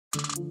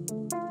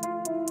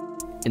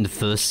In the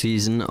first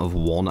season of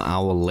 1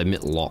 Hour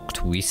Limit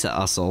Locked, we set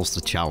ourselves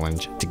the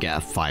challenge to get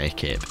a fire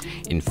cape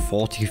in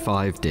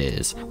 45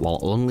 days while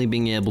only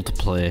being able to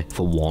play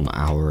for 1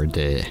 hour a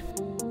day.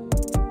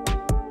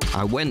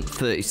 I went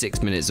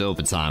 36 minutes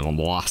overtime on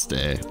the last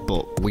day,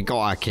 but we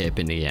got our cape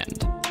in the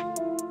end.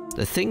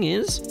 The thing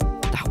is,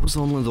 that was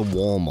only the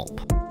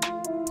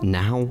warm-up.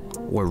 Now,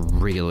 we're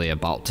really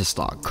about to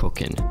start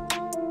cooking.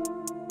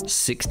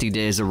 60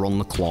 days are on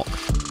the clock,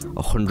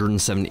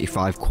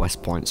 175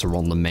 quest points are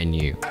on the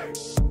menu,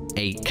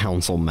 8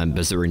 council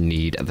members are in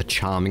need of a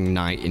charming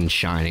knight in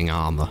shining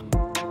armour,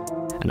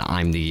 and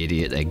I'm the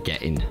idiot they're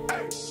getting.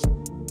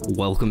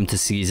 Welcome to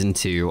season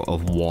 2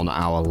 of 1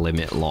 Hour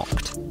Limit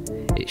Locked.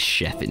 It's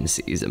chefing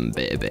season,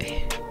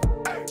 baby.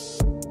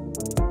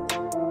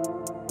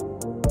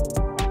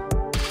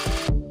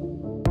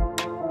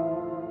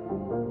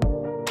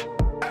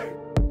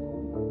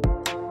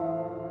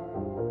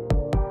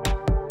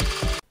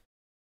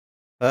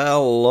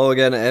 Hello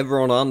again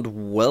everyone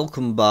and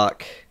welcome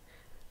back.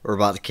 We're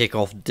about to kick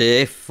off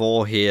day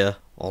 4 here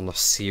on the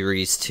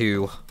series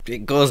 2.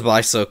 It goes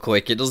by so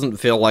quick, it doesn't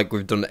feel like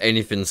we've done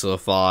anything so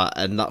far,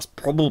 and that's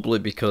probably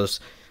because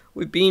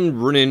we've been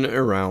running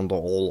around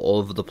all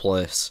over the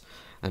place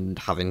and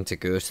having to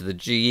go to the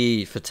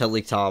GE for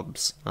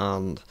teletabs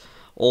and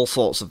all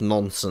sorts of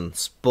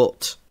nonsense.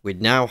 But we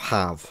now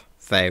have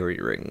fairy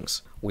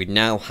rings, we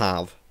now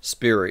have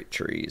spirit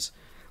trees,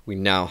 we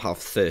now have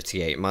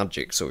 38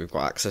 magic, so we've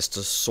got access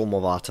to some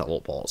of our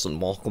teleports and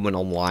more coming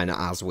online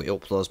as we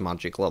up those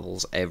magic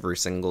levels every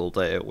single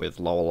day with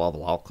lower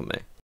level alchemy.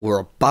 We're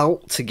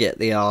about to get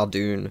the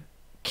Ardoon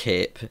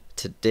cape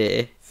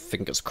today,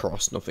 fingers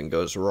crossed nothing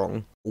goes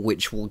wrong,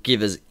 which will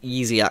give us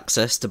easy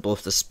access to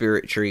both the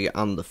spirit tree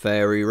and the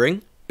fairy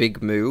ring.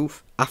 Big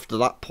move. After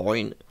that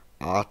point,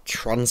 our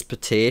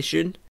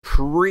transportation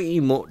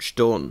pretty much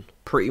done.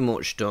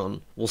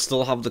 We'll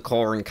still have the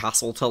core and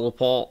castle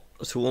teleport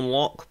to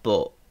unlock,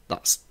 but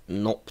that's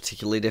not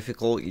particularly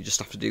difficult. You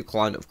just have to do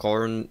Client of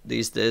Corin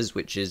these days,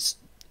 which is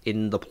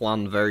in the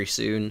plan very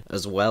soon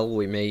as well.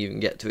 We may even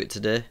get to it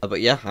today.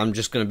 But yeah, I'm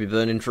just going to be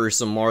burning through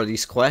some more of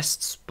these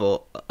quests,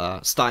 but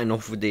starting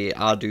off with the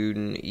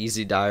Ardoon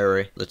Easy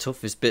Diary. The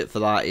toughest bit for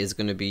that is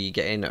going to be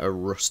getting a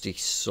rusty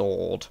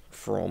sword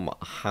from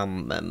a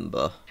Ham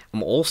member.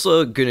 I'm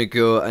also going to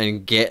go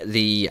and get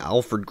the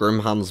Alfred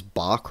Grimhand's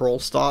barcrawl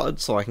started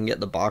so I can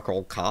get the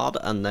barcrawl card,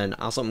 and then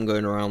as I'm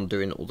going around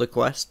doing other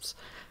quests,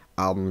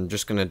 I'm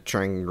just going to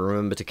try and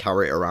remember to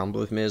carry it around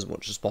with me as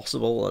much as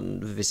possible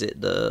and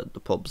visit the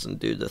pubs and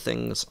do the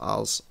things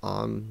as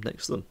I'm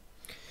next to them.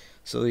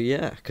 So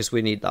yeah, because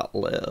we need that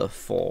later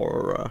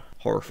for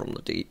Horror from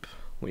the Deep.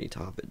 We need to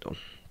have it done.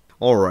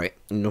 Alright,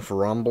 enough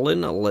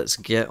rambling, let's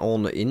get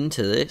on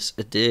into this.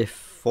 Day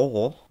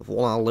 4 of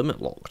 1 Hour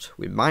Limit Locked.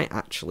 We might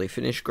actually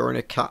finish growing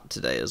a cat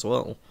today as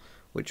well,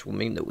 which will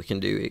mean that we can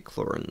do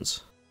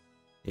Ichlorans.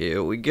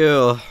 Here we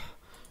go.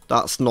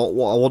 That's not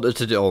what I wanted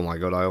to do. Oh my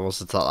god, I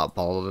almost attacked that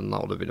paladin. That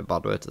would have been a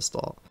bad way to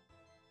start.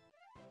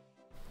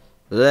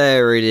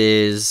 There it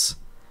is.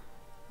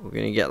 We're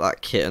going to get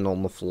that kitten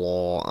on the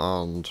floor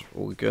and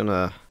we're going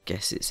to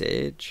guess its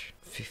age.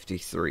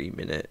 53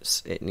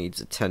 minutes. It needs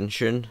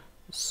attention.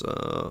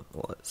 So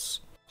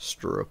let's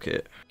stroke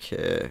it.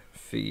 Okay,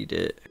 feed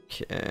it.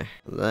 Okay,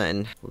 and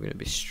then we're going to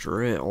be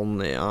straight on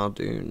the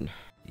Ardoon.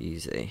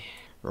 Easy.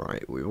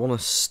 Right, we want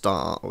to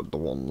start with the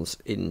ones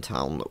in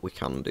town that we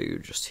can do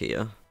just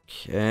here.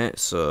 Okay,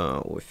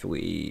 so if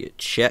we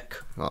check,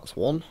 that's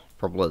one.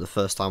 Probably the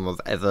first time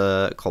I've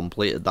ever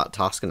completed that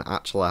task and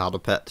actually had a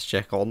pet to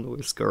check on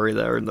with Scurry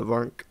there in the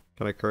bank.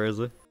 Kind of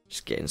crazy.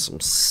 Just getting some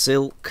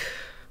silk.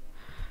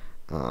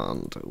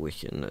 And we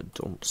can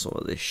dump some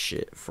of this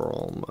shit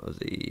from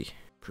the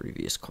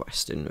previous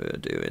questing we were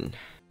doing.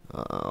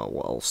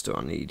 What else do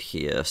I need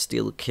here?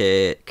 Steel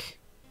cake,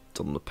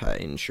 done the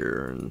pet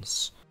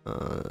insurance,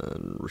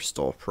 and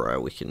restore prayer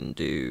we can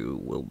do,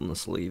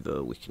 wilderness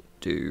lever we can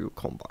do,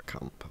 combat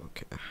camp,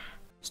 okay.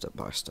 Step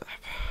by step.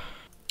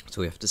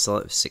 So we have to sell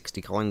it with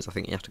 60 coins, I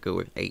think you have to go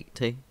with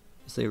 80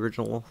 is the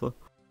original offer.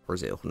 Or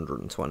is it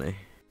 120?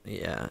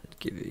 Yeah, it'd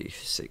give you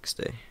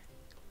 60.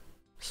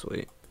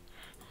 Sweet.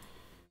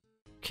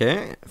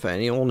 Okay, for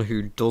anyone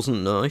who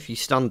doesn't know, if you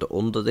stand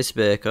under this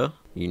baker,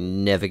 you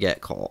never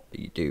get caught.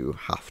 You do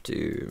have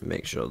to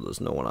make sure there's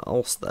no one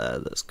else there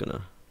that's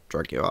gonna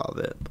drag you out of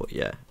it. But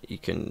yeah, you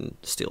can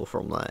steal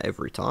from there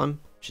every time,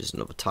 which is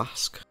another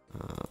task.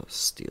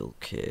 Steel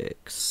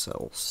cake,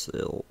 sell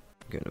silk.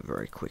 I'm gonna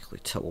very quickly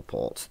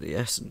teleport to the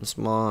essence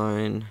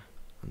mine,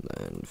 and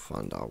then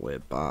find our way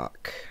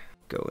back.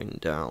 Going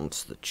down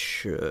to the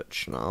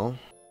church now.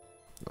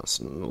 That's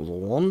another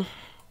one.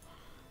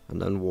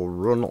 And then we'll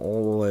run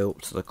all the way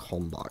up to the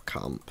combat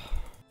camp.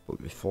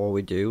 But before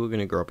we do, we're going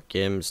to grab a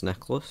games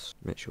necklace.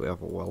 Make sure we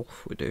have a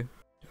wealth, we do.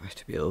 Do I have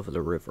to be over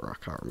the river?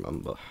 I can't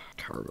remember.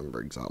 I can't remember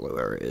exactly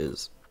where it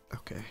is.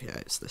 Okay, yeah,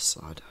 it's this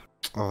side.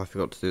 Oh, I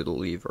forgot to do the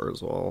lever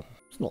as well.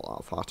 It's not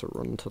that far to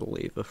run to the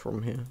lever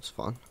from here, it's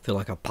fine. I feel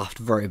like I pathed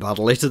very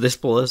badly to this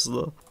place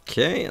though.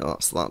 Okay,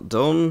 that's that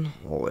done.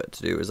 All we have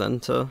to do is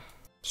enter.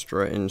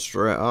 Straight in,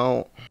 straight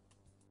out.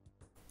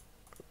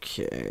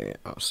 Okay,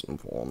 that's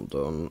another one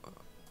done.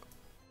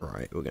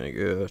 Right, we're gonna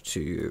go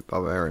to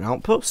Barbarian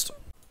Outpost.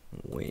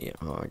 We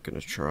are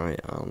gonna try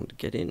and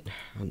get in,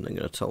 and they're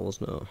gonna tell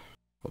us no.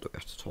 Or do we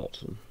have to talk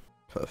to them?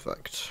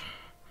 Perfect.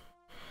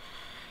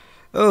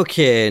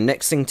 Okay,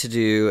 next thing to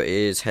do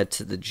is head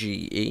to the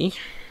GE.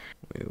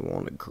 We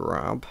want to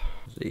grab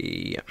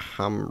the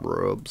ham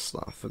robes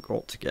that I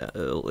forgot to get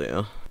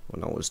earlier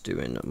when I was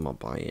doing my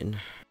buying.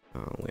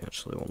 We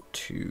actually want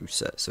 2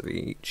 sets of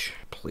each.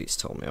 Please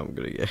tell me I'm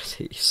gonna get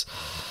these.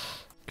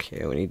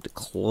 Okay, we need the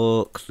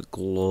cloak, the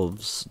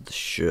gloves, the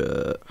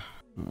shirt.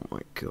 Oh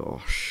my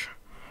gosh.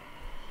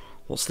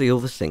 What's the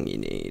other thing you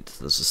need?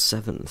 There's a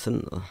 7th,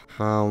 isn't there?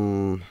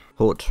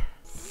 Hood.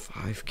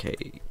 5k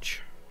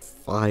each.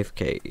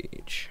 5k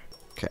each.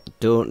 Okay, I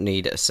don't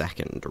need a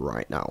second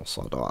right now,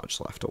 so I don't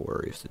actually have to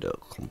worry if they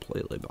don't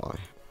completely buy.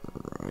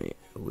 Right,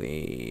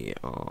 we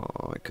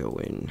are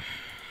going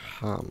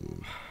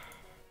ham.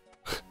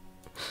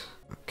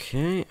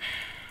 Okay.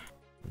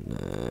 And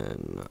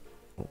then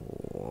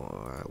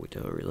we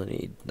don't really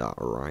need that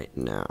right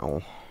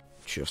now.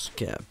 Just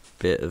get a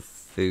bit of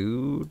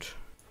food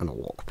and a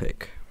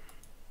lockpick.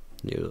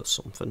 Knew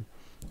something.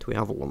 Do we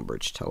have a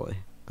Lumbridge telly?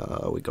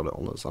 We got it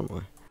on us, haven't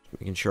we?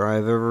 Making sure I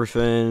have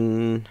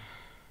everything.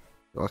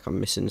 Feel like I'm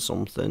missing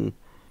something.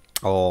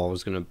 Oh, I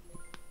was gonna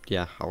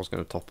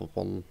top up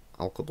on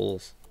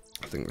alcohols.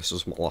 I think this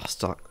was my last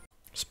stack.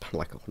 Spent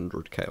like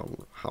 100k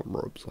on ham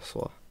robes, I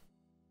swear.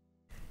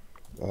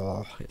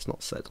 Oh, it's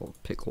not said on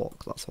pick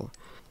lock, that's why.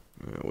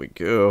 There we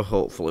go.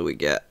 Hopefully we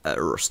get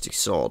a rusty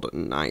sword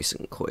nice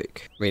and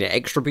quick. I mean,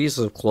 extra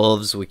pieces of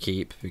clothes we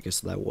keep because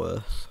they're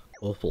worth.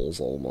 Opal's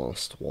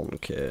almost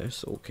 1k,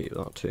 so we'll keep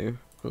that too.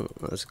 Oh,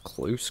 there's a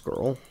clue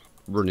scroll.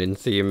 Running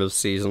theme of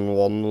season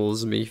 1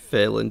 was me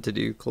failing to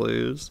do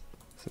clues.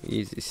 It's an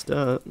easy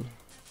start.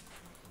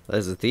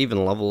 There's a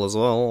thieving level as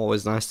well,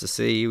 always nice to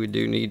see, we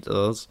do need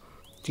those.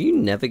 Do you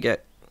never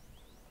get...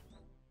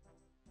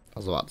 I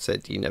was about to say,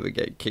 do you never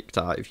get kicked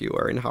out if you're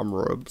wearing ham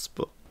robes,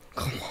 but...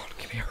 Come on,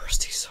 give me a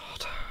rusty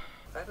sword.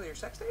 Title your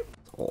sex tape?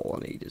 All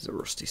I need is a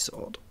rusty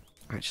sword.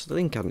 I actually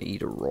think I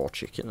need a raw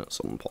chicken at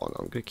some point,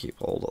 I'm gonna keep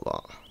hold of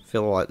that. I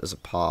feel like there's a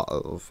part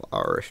of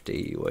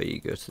RFD where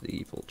you go to the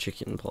evil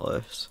chicken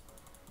place.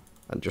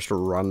 And just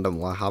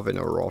randomly having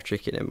a raw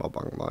chicken in my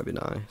bank might be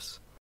nice.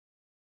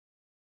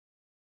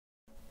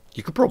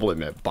 You could probably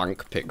make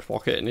bank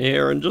pickpocketing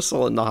here and just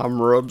selling the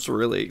ham robes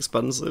really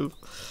expensive.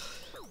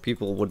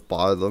 People would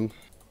buy them.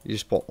 You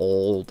just put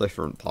all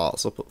different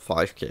parts up at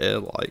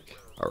 5k, like,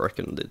 I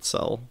reckon they'd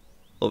sell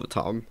over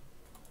time.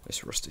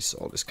 This rusty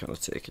sword is kind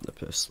of taking the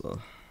piss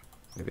though.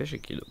 Maybe I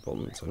should keep it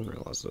buns, I didn't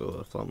realise they were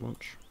worth that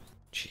much.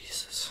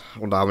 Jesus. I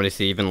wonder how many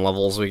thieving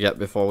levels we get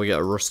before we get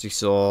a rusty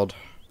sword.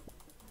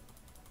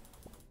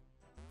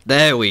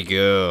 There we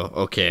go.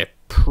 Okay,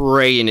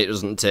 praying it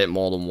doesn't take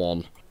more than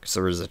one, because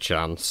there is a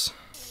chance.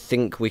 I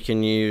think we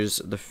can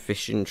use the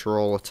fishing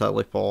trawler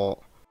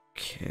teleport.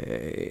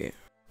 Okay,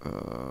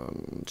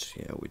 and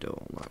yeah, we don't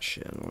want that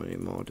shit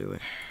anymore, do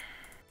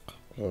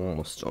we?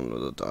 Almost done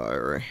with the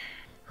diary.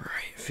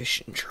 Right,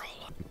 fishing trawler.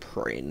 I'm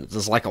praying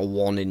there's like a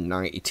 1 in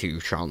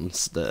 92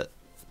 chance that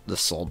the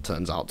sword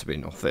turns out to be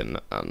nothing,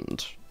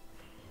 and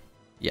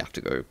you have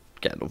to go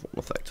get another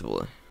one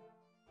effectively.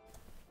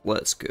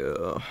 Let's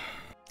go.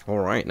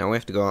 Alright, now we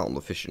have to go out on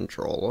the fishing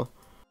trawler.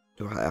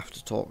 Do I have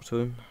to talk to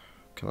him?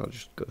 Can I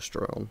just go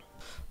straight on?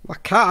 My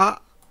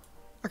cat?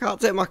 I can't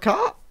take my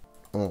cat?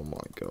 Oh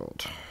my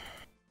god.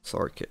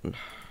 Sorry, kitten.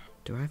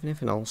 Do I have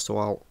anything else to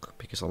walk?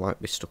 Because I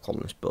might be stuck on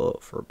this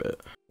boat for a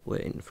bit,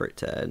 waiting for it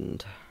to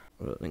end.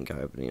 I don't think I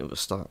have any other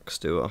stacks,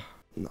 do I?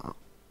 Nah.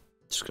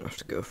 Just gonna have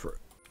to go for it.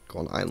 Go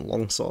on, iron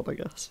longsword, I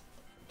guess.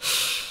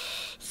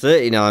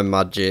 39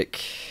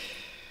 magic.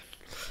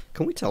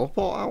 Can we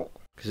teleport out?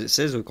 Because it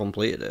says we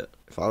completed it.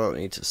 If I don't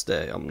need to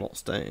stay, I'm not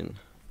staying.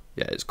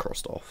 Yeah, it's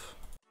crossed off.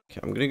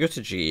 Okay, I'm gonna go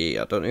to GE.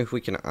 I don't know if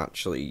we can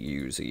actually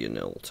use a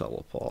nil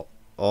teleport.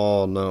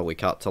 Oh no, we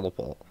can't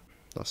teleport.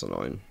 That's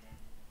annoying.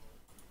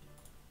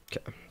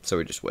 Okay, so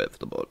we just wait for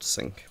the boat to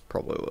sink.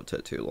 Probably won't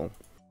take too long.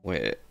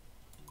 Wait.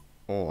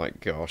 Oh my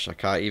gosh, I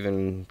can't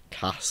even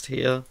cast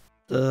here.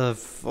 The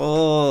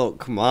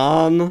fuck,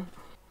 man.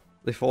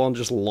 The phone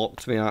just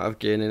locked me out of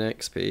gaining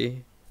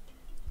XP.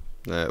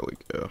 There we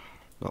go.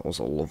 That was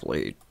a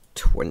lovely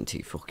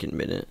 20 fucking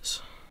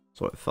minutes. That's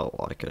what it felt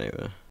like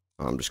anyway.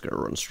 I'm just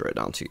gonna run straight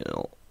down to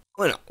nil.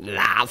 We're not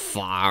that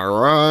far,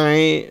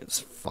 right? It's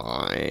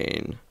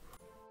fine.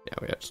 Yeah,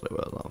 we actually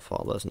weren't that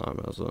far. There's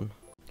nightmares then.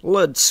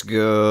 Let's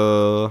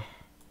go.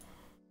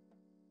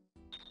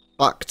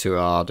 Back to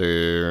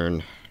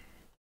Ardoon.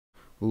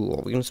 Ooh, what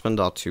are we gonna spend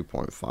our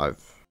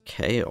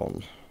 2.5k on?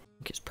 I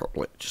think it's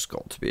probably just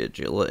got to be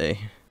agility.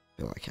 I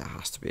feel like it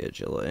has to be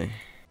agility.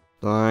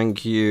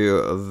 Thank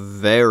you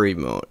very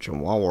much.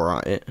 And while we're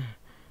at it,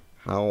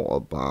 how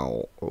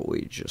about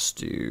we just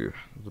do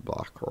the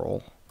back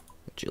roll?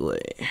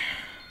 Agility.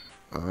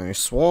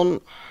 Nice one.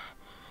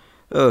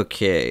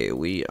 Okay,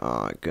 we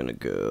are gonna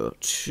go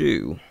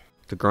to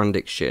the Grand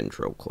Exchange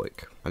real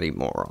quick. I need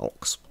more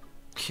alks.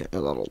 Okay,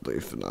 that'll do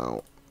for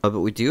now. But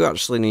we do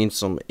actually need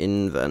some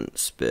invent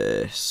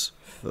space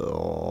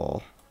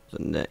for the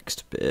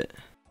next bit.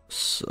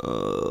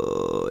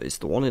 So, is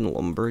the one in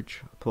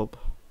Lumbridge a pub?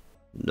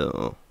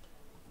 No.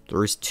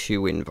 There is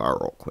 2 in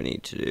Varrock we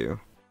need to do.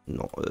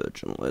 Not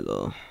urgently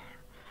though.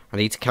 I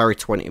need to carry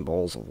 20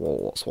 balls of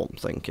wool, that's what I'm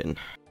thinking.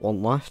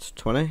 1 left,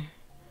 20.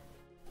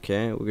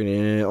 Okay, we're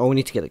gonna... Oh, we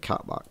need to get the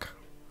cat back.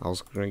 I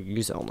was gonna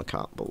use it on the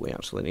cat, but we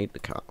actually need the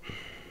cat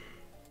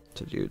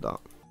to do that.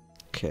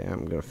 Okay,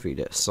 I'm gonna feed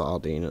it a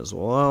sardine as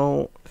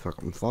well, if I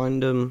can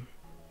find him.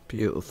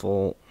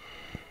 Beautiful.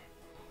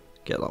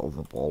 Get that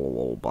other ball of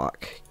wool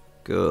back.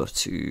 Go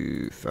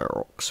to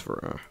Ferox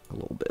for a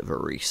little bit of a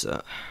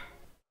reset.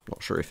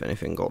 Not sure if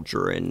anything got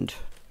drained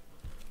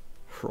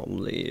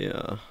from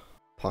the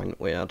pint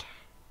we had.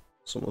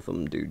 Some of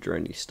them do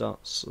drain these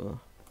stats, so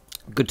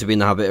good to be in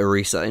the habit of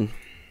resetting.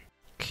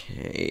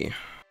 Okay,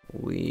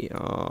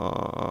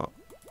 I'm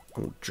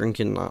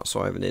drinking that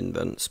so I have an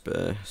invent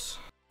space.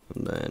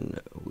 And then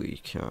we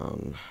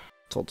can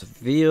talk to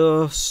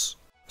Vios.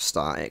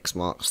 Start X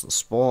marks the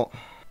spot.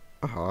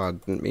 I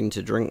didn't mean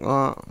to drink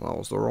that. That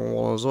was the wrong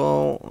one as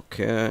well.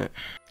 Okay.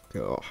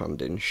 Got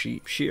hand in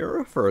sheep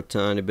shearer for a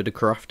tiny bit of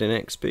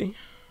crafting XP.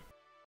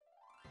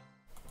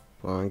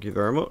 Thank you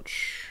very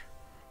much.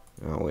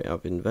 Now we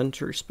have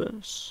inventory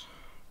space.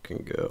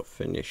 Can go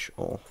finish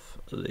off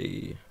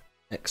the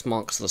X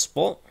marks the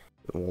spot.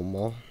 One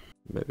more.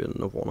 Maybe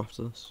another one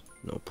after this.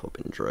 No pub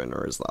in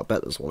Drainer, is there? I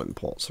bet there's one in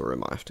Port Surrey I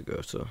might have to go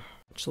to.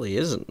 Actually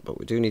isn't, but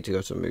we do need to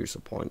go to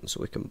Moosa Point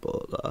so we can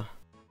boat there.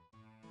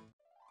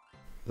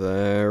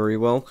 Very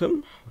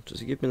welcome. Does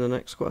he give me the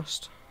next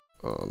quest?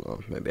 Oh no,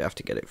 maybe I have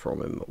to get it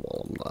from him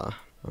while I'm there.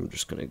 I'm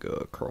just going to go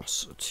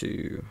across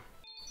to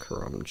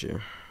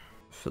Karamji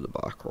for the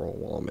back roll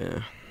while I'm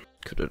here.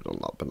 Could have done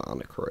that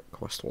banana crate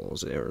quest while I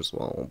was here as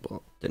well,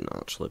 but didn't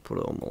actually put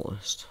it on the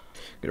list.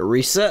 Gonna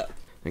reset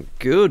and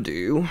go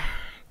do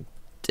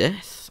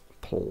Death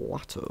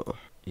Plateau.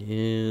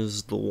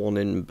 Here's the one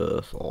in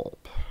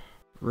Berthorpe.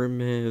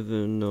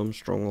 Rimhaven, Gnome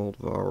Stronghold,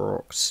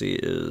 Varrock,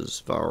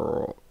 Sears,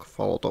 Varrock,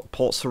 followed up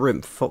Ports of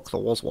Rim. Fuck, there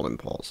was one in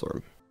Ports of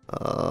Rim.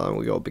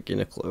 We got a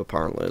beginner clue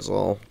apparently as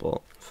well, but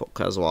fuck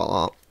cares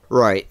about that.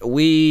 Right,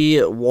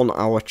 we want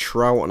our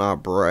trout and our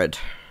bread,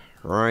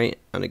 right?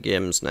 And a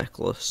games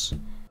necklace.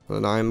 And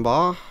an iron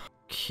bar.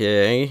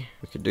 Okay,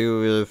 we could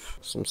do with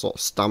some sort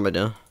of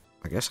stamina.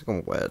 I guess I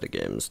can wear the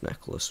games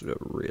necklace, we don't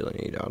really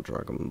need our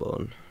dragon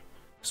bone.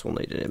 Guess we'll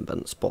need an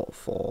invent spot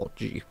for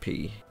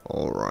GP.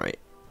 Alright,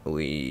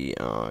 we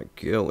are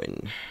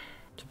going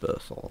to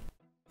Berthorpe.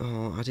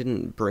 Oh, I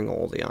didn't bring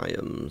all the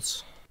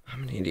items.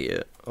 I'm an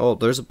idiot. Oh,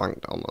 there's a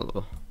bank down there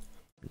though.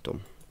 I'm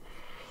dumb.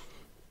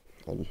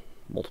 On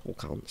multiple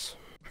counts.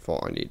 I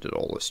thought I needed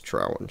all this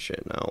trout and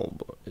shit now,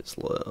 but it's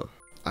later.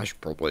 I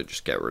should probably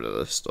just get rid of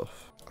this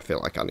stuff. I feel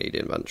like I need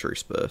inventory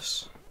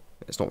space.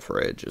 It's not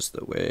for ages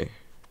that we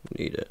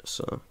need it,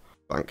 so.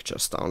 Bank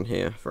chest down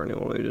here for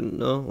anyone who didn't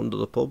know, under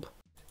the pub.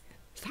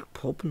 Is that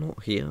pub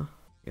not here?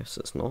 Guess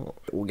it's not.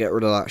 We'll get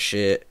rid of that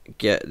shit,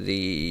 get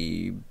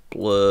the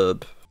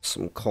blurb,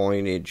 some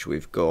coinage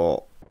we've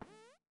got.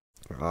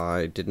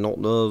 I did not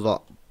know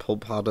that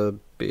pub had a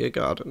beer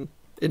garden.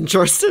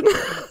 Interesting.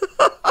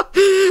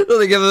 Don't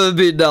think I've ever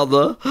been down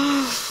there.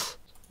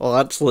 Well,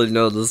 actually,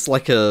 no, there's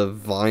like a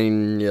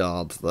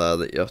vineyard there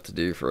that you have to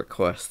do for a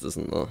quest,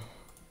 isn't there?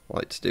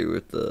 Like to do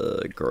with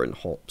the growing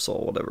hops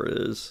or whatever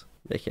it is.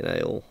 Making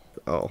ale.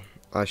 Oh,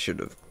 I should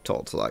have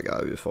talked to that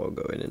guy before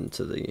going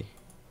into the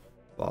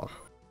bar.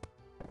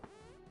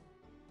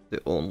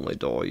 The only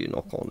door you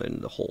knock on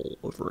in the whole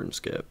of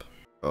RuneScape.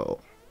 Oh.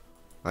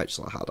 I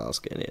actually had us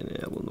getting in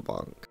ale in the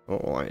bank.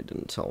 Oh, it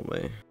didn't tell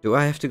me. Do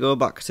I have to go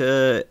back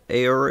to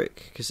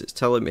Aoric? Because it's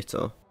telling me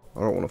to. I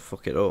don't want to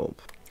fuck it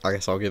up. I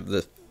guess I'll give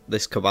this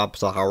kebab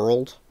to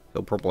Harold.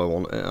 He'll probably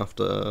want it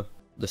after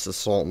this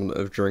assortment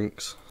of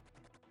drinks.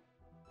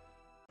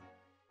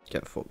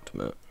 Get fucked,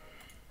 mate.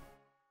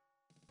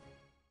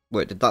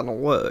 Wait, did that not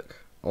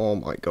work? Oh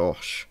my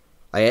gosh.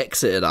 I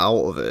exited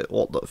out of it.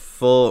 What the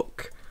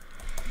fuck?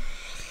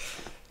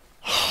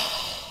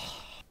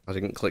 I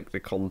didn't click the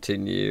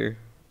continue.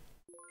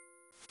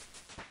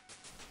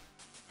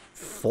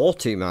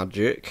 40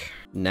 magic.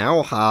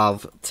 Now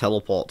have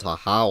teleport to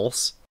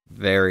house.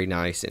 Very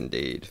nice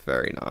indeed.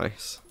 Very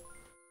nice.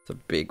 It's a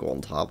big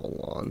one to have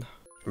online.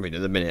 I mean,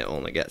 at the minute it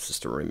only gets us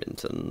to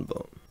Remington,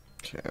 but...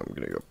 Okay, I'm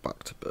gonna go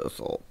back to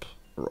Berthorpe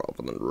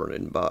rather than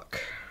running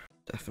back.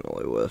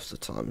 Definitely worth the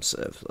time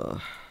save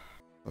there.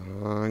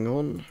 Hang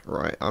on.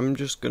 Right, I'm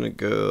just gonna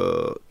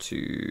go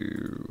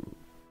to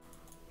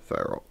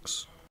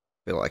Ferox.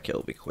 I feel like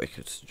it'll be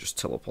quicker to just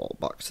teleport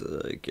back to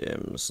the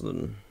games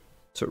than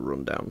to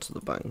run down to the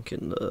bank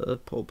in the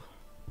pub.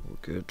 All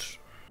good.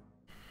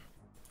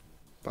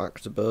 Back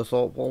to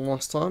Berthorpe one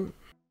last time.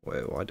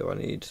 Wait, why do I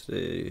need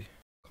the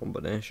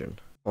combination?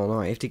 Oh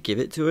no, I have to give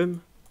it to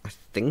him? I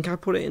think I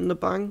put it in the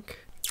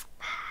bank.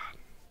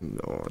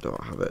 No, I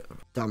don't have it.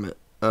 Damn it.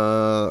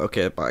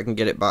 Okay, but I can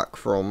get it back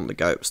from the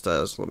guy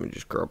upstairs. Let me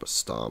just grab a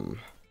stam,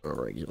 a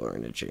regular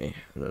energy,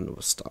 and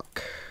another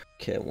stack.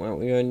 Okay, where are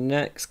we going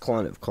next?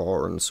 Client of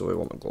Corin, so we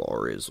want a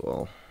glory as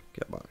well.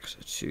 Get back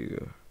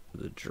to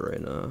the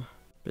drainer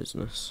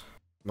business.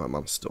 My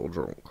man's still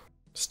drunk.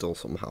 Still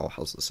somehow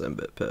has the same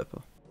bit of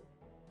paper.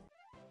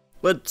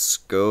 Let's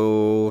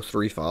go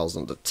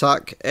 3000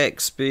 attack,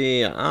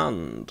 XP,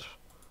 and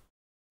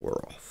we're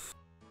off.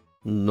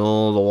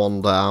 Another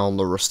one down,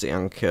 the rusty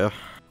anchor.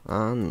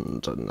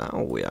 And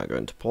now we are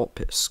going to Port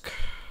Pisk.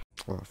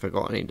 Oh, I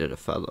forgot I needed a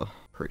feather.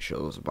 Pretty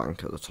sure there's a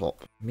bank at the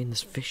top. I mean,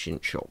 there's fishing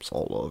shops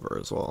all over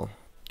as well.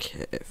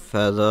 Okay,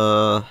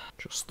 feather.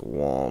 Just the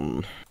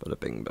one. Bada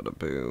bing, bada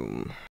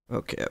boom.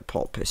 Okay,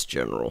 Port Pisk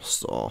General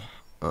Store.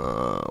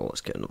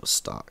 Let's get another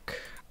stack.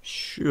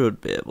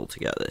 Should be able to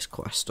get this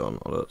quest done.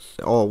 I don't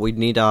think. Oh, we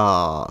need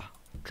our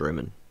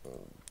Dreamin'.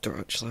 Do I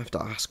actually have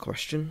to ask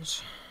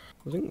questions?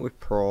 I think we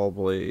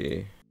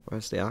probably...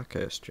 Where's the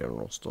Arceus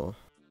General Store?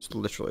 It's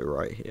literally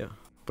right here.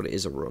 But it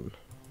is a run.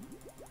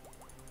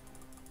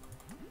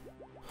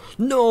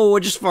 No, I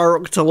just fire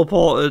rock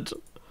teleported.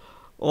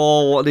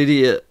 Oh, what an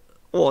idiot.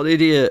 What an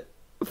idiot.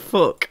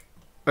 Fuck.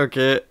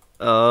 Okay.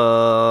 It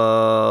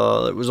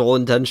was all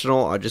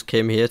intentional. I just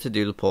came here to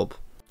do the pub.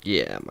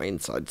 Yeah, my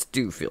insides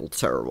do feel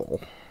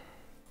terrible.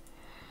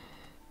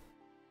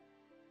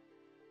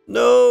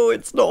 No,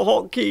 it's not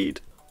hotkeyed.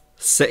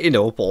 Setting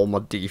up all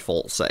my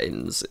default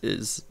settings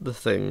is the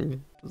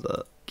thing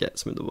that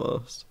gets me the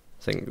most.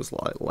 Things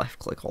like left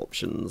click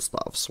options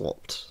that I've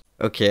swapped.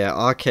 Okay,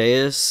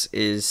 Arceus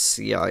is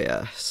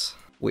CIS,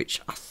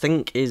 which I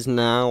think is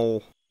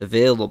now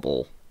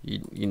available.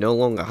 You no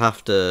longer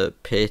have to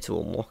pay to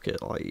unlock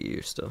it like you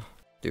used to.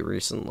 They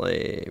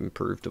recently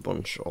improved a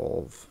bunch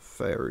of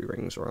fairy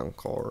rings around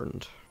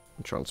Corin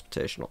and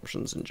transportation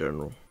options in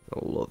general.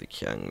 Lovey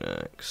Kang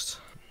next.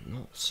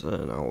 Not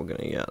certain how we're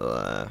gonna get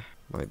there.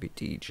 Might be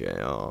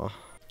DJR.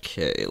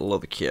 Okay,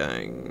 Lovey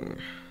Kang.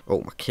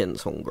 Oh, my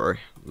kitten's hungry.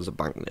 There's a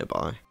bank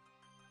nearby.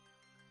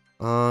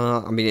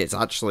 I mean, it's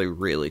actually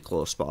really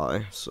close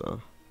by,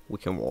 so we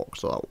can walk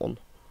to that one.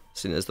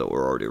 Seeing as that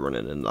we're already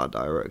running in that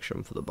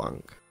direction for the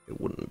bank.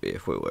 It wouldn't be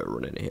if we were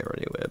running here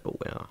anyway,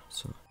 but we are,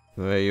 so.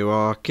 There you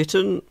are,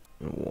 kitten.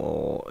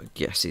 What?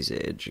 Guess his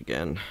age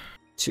again.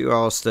 2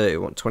 hours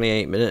 30,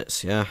 28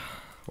 minutes, yeah.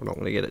 We're not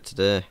gonna get it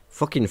today.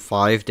 Fucking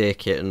 5-day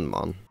kitten,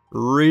 man.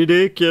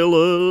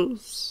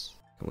 Ridiculous!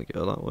 Can we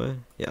go that way?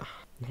 Yeah.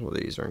 None of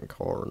these are in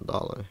Corin,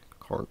 are they?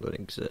 Corin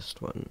didn't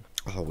exist when...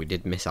 Oh, we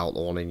did miss out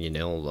the one in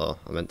Unil, though.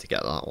 I meant to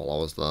get that while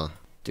I was there.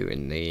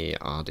 Doing the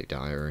Ardy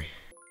Diary.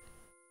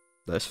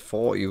 There's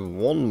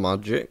 41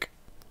 magic.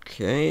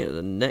 Okay,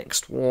 the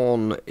next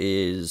one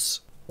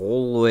is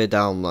all the way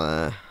down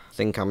there. I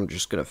think I'm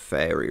just going to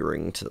fairy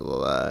ring to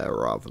there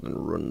rather than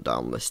run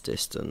down this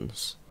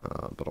distance.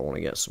 But I want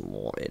to get some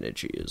more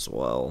energy as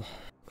well.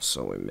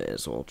 So we may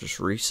as well just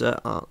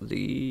reset at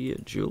the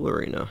Duel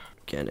Arena.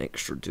 Get an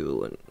extra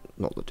duel,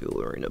 not the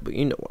Duel Arena, but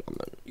you know what I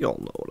meant. You all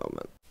know what I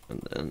meant.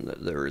 And then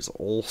there is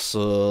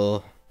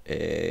also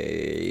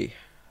a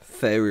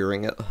fairy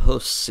ring at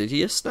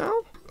Hosidius now.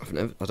 I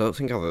don't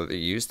think I've ever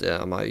used it.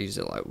 I might use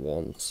it like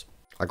once.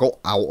 I got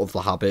out of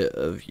the habit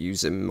of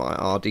using my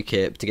RD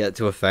cape to get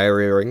to a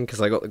fairy ring because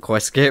I got the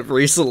quest cape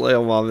recently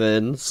on my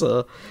main,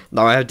 so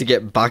now I have to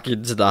get back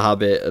into the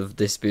habit of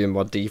this being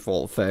my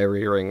default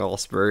fairy ring or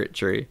spirit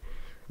tree.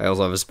 I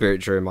also have a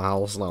spirit tree in my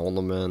house now on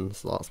the main,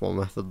 so that's my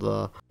method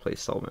there.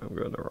 Please tell me I'm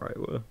going the right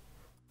way.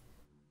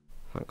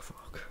 Thank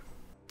fuck.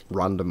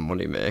 Random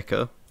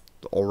moneymaker.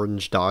 The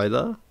orange die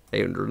there.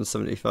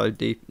 875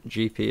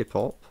 GP a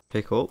pop.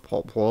 Pick up,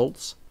 Hop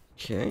Worlds.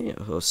 Okay,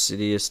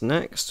 Hosidius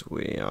next.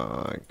 We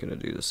are gonna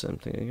do the same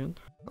thing again.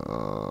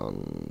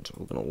 And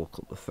we're gonna look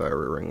up the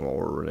fairy ring while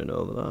we're running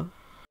over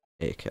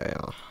there.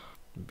 AKR.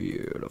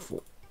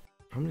 Beautiful.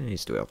 How many of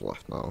these do we have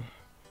left now?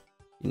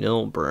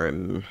 Nil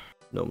Brim.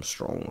 Gnome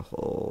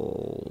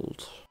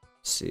Stronghold.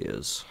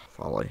 Sears.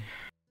 Valley.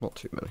 Not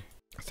too many.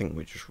 I think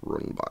we just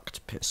run back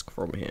to Pisk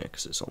from here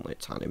because it's only a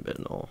tiny bit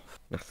north.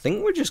 I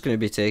think we're just going to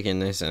be taking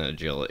this in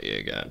agility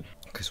again.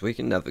 Because we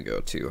can never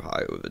go too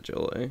high with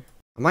agility.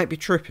 I might be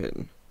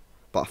tripping,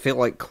 but I feel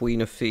like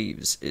Queen of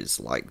Thieves is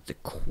like the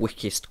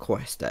quickest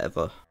quest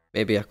ever.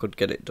 Maybe I could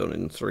get it done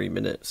in 3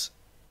 minutes.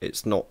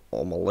 It's not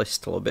on my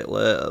list till a bit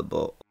later,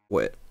 but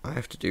wait, I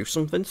have to do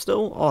something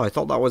still? Oh, I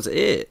thought that was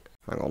it.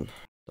 Hang on.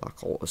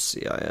 Dark Altar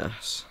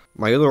CIS.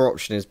 My other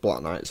option is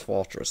Black Knight's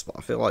Fortress, but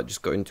I feel like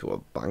just going to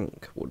a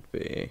bank would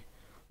be...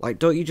 Like,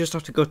 don't you just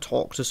have to go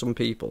talk to some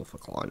people for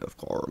Client of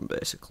Corin,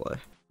 basically?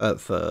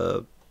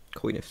 For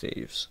Queen of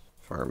Thieves,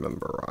 if I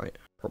remember right.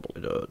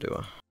 Probably don't, do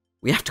I?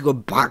 We have to go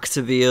back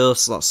to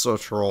Vios, that's so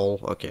troll.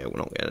 Okay, we're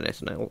not getting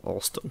anything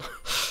else done.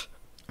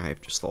 I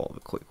have just thought of a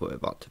quick way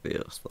back to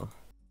Vios, though.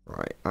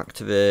 Right,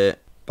 activate,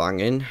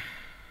 banging.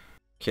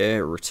 Okay,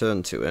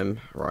 return to him.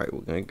 Right,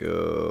 we're gonna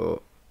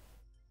go...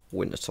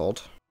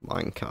 Wintertodd,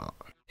 minecart.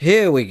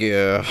 Here we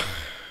go.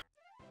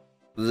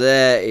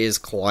 There is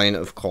Client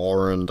of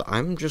Corin.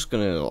 I'm just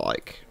gonna,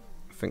 like,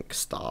 I think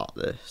start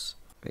this.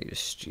 Make a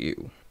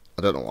stew.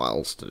 I don't know what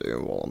else to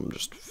do while I'm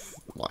just,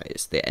 like,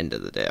 it's the end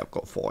of the day. I've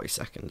got 40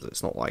 seconds.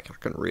 It's not like I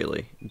can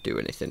really do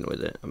anything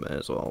with it. I may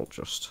as well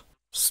just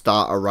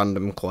start a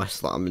random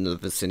quest that I'm in the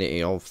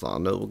vicinity of that I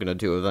know we're going to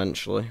do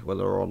eventually,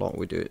 whether or not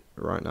we do it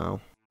right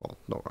now. Well,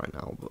 not right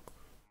now, but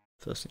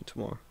first thing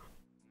tomorrow.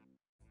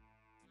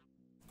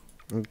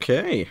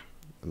 Okay,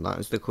 and that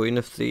is the Queen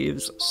of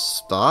Thieves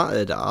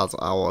started as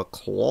our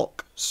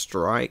clock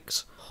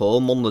strikes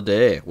home on the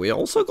day. We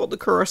also got the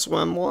Caress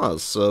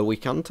Memoirs, so we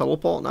can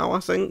teleport now, I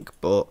think,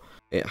 but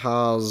it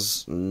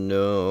has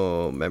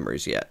no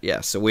memories yet.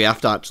 Yeah, so we have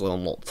to actually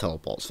unlock the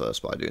teleports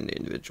first by doing the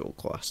individual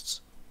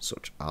quests,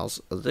 such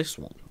as this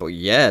one. But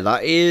yeah,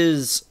 that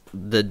is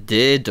the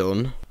day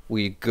done.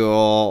 We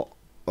got...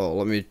 Oh,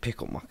 let me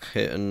pick up my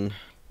kitten.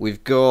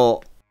 We've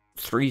got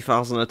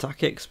 3,000 attack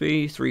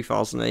XP,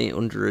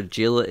 3,800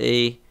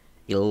 agility,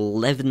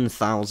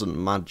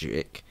 11,000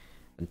 magic,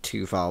 and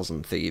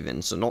 2,000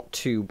 thieving, so not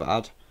too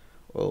bad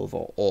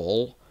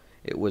overall.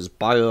 It was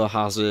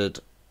Biohazard,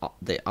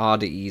 the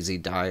Arda Easy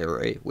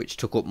Diary, which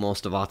took up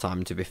most of our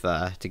time, to be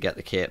fair, to get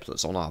the cape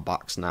that's on our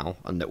backs now,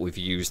 and that we've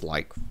used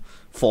like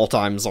 4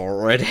 times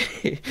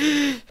already.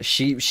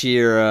 Sheep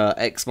Shearer,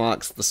 X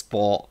marks the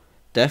spot,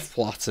 Death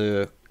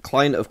Platter,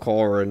 Client of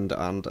Corand,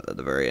 and at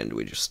the very end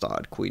we just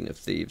started Queen of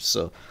Thieves,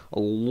 so a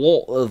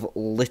lot of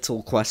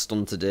little quests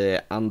done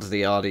today, and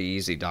the Arda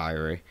Easy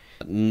Diary.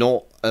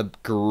 Not a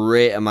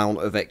great amount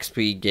of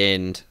XP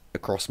gained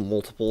across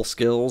multiple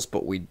skills,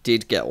 but we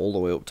did get all the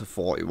way up to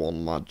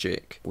 41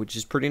 magic, which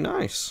is pretty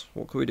nice.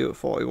 What can we do at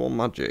 41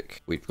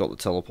 magic? We've got the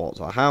teleport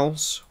to our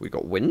house, we've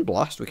got Wind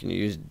Blast, we can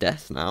use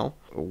Death now.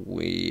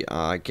 We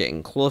are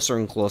getting closer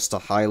and closer to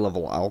high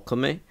level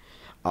alchemy.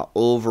 Our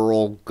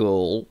overall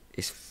goal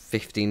is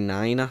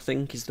 59, I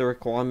think, is the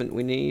requirement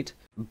we need.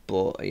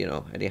 But, you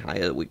know, any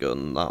higher we go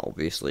than that,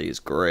 obviously, is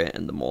great.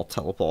 And the more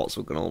teleports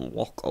we're going to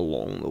unlock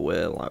along the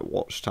way, like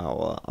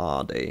Watchtower,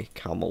 Ardy,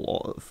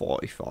 Camelot at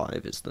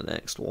 45 is the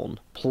next one.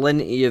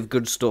 Plenty of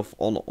good stuff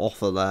on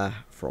offer there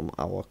from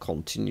our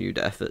continued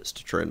efforts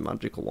to train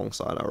magic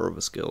alongside our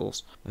other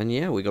skills. And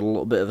yeah, we got a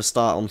little bit of a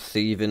start on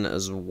thieving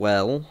as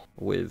well,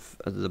 with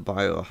the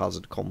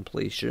Biohazard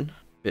completion.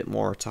 Bit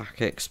more attack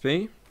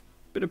XP.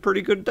 Been a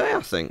pretty good day,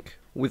 I think.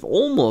 We've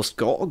almost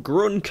got a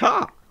grown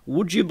cat.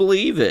 Would you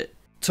believe it?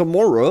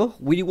 Tomorrow,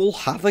 we will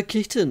have a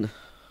kitten.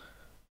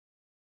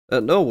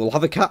 No, we'll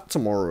have a cat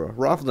tomorrow,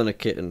 rather than a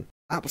kitten.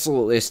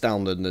 Absolutely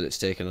astounding that it's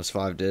taken us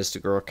 5 days to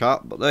grow a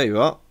cat, but there you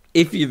are.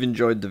 If you've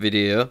enjoyed the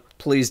video,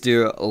 please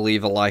do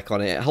leave a like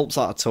on it. It helps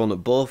out a ton,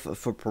 both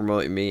for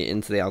promoting me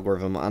into the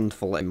algorithm and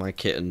for letting my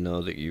kitten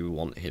know that you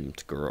want him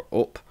to grow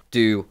up.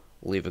 Do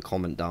leave a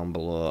comment down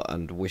below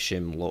and wish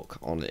him luck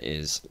on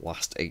his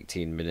last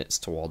 18 minutes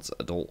towards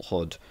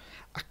adulthood.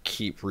 I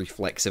keep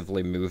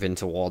reflexively moving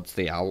towards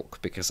the alk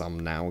because I'm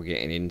now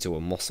getting into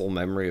a muscle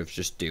memory of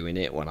just doing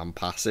it when I'm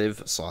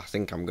passive, so I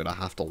think I'm going to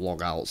have to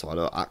log out so I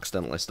don't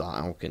accidentally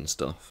start alking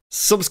stuff.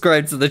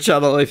 Subscribe to the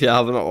channel if you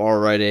haven't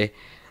already,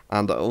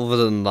 and other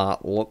than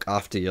that, look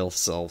after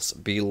yourselves,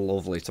 be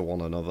lovely to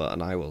one another,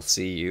 and I will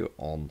see you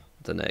on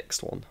the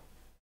next one.